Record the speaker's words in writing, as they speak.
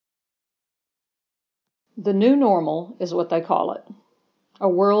The new normal is what they call it. A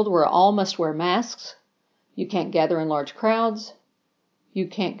world where all must wear masks, you can't gather in large crowds, you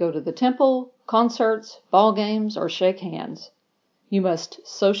can't go to the temple, concerts, ball games, or shake hands. You must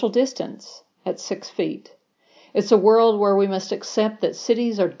social distance at 6 feet. It's a world where we must accept that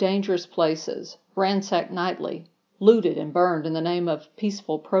cities are dangerous places, ransacked nightly, looted and burned in the name of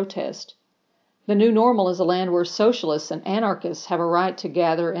peaceful protest. The new normal is a land where socialists and anarchists have a right to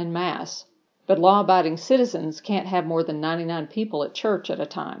gather en masse, but law-abiding citizens can't have more than 99 people at church at a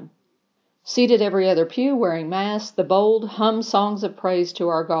time. Seated every other pew wearing masks, the bold hum songs of praise to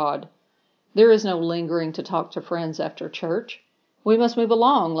our God. There is no lingering to talk to friends after church. We must move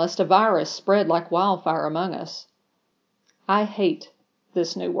along, lest a virus spread like wildfire among us. I hate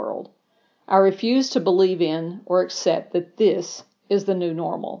this new world. I refuse to believe in or accept that this is the new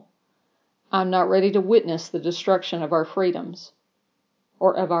normal. I'm not ready to witness the destruction of our freedoms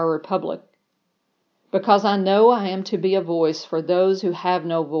or of our republic. Because I know I am to be a voice for those who have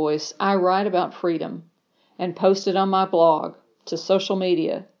no voice, I write about freedom and post it on my blog, to social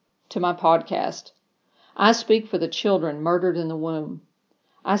media, to my podcast. I speak for the children murdered in the womb.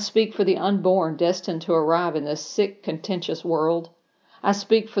 I speak for the unborn destined to arrive in this sick, contentious world. I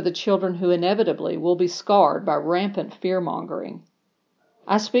speak for the children who inevitably will be scarred by rampant fear-mongering.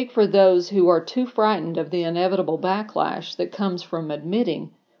 I speak for those who are too frightened of the inevitable backlash that comes from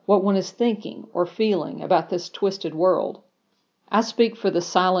admitting what one is thinking or feeling about this twisted world. I speak for the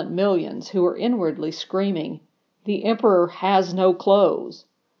silent millions who are inwardly screaming, "The emperor has no clothes."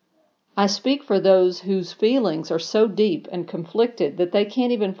 I speak for those whose feelings are so deep and conflicted that they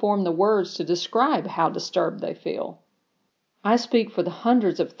can't even form the words to describe how disturbed they feel. I speak for the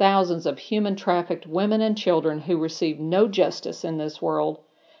hundreds of thousands of human-trafficked women and children who receive no justice in this world,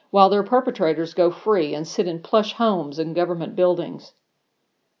 while their perpetrators go free and sit in plush homes and government buildings.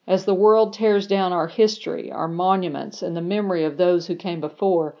 As the world tears down our history, our monuments, and the memory of those who came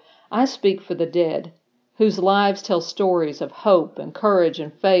before, I speak for the dead, whose lives tell stories of hope and courage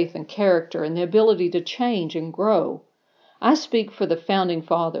and faith and character and the ability to change and grow. I speak for the founding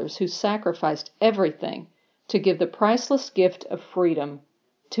fathers who sacrificed everything to give the priceless gift of freedom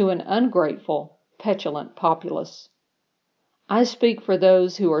to an ungrateful, petulant populace. I speak for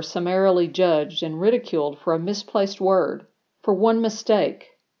those who are summarily judged and ridiculed for a misplaced word, for one mistake,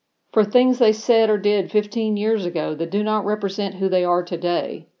 for things they said or did 15 years ago that do not represent who they are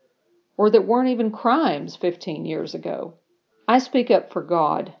today, or that weren't even crimes 15 years ago. I speak up for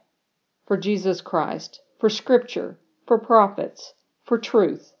God, for Jesus Christ, for Scripture, for prophets, for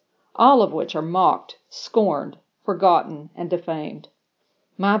truth, all of which are mocked, scorned, forgotten, and defamed.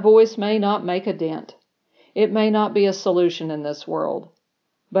 My voice may not make a dent. It may not be a solution in this world,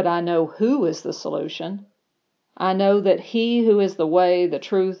 but I know who is the solution. I know that He who is the way, the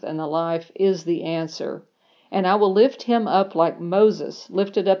truth, and the life is the answer, and I will lift Him up like Moses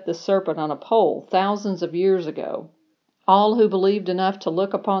lifted up the serpent on a pole thousands of years ago. All who believed enough to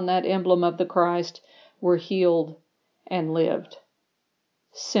look upon that emblem of the Christ were healed and lived.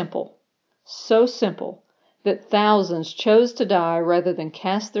 Simple, so simple that thousands chose to die rather than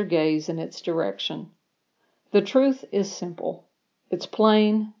cast their gaze in its direction. The truth is simple. It's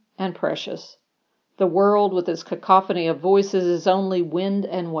plain and precious. The world with its cacophony of voices is only wind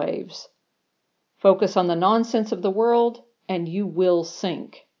and waves. Focus on the nonsense of the world and you will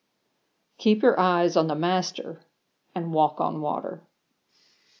sink. Keep your eyes on the Master and walk on water.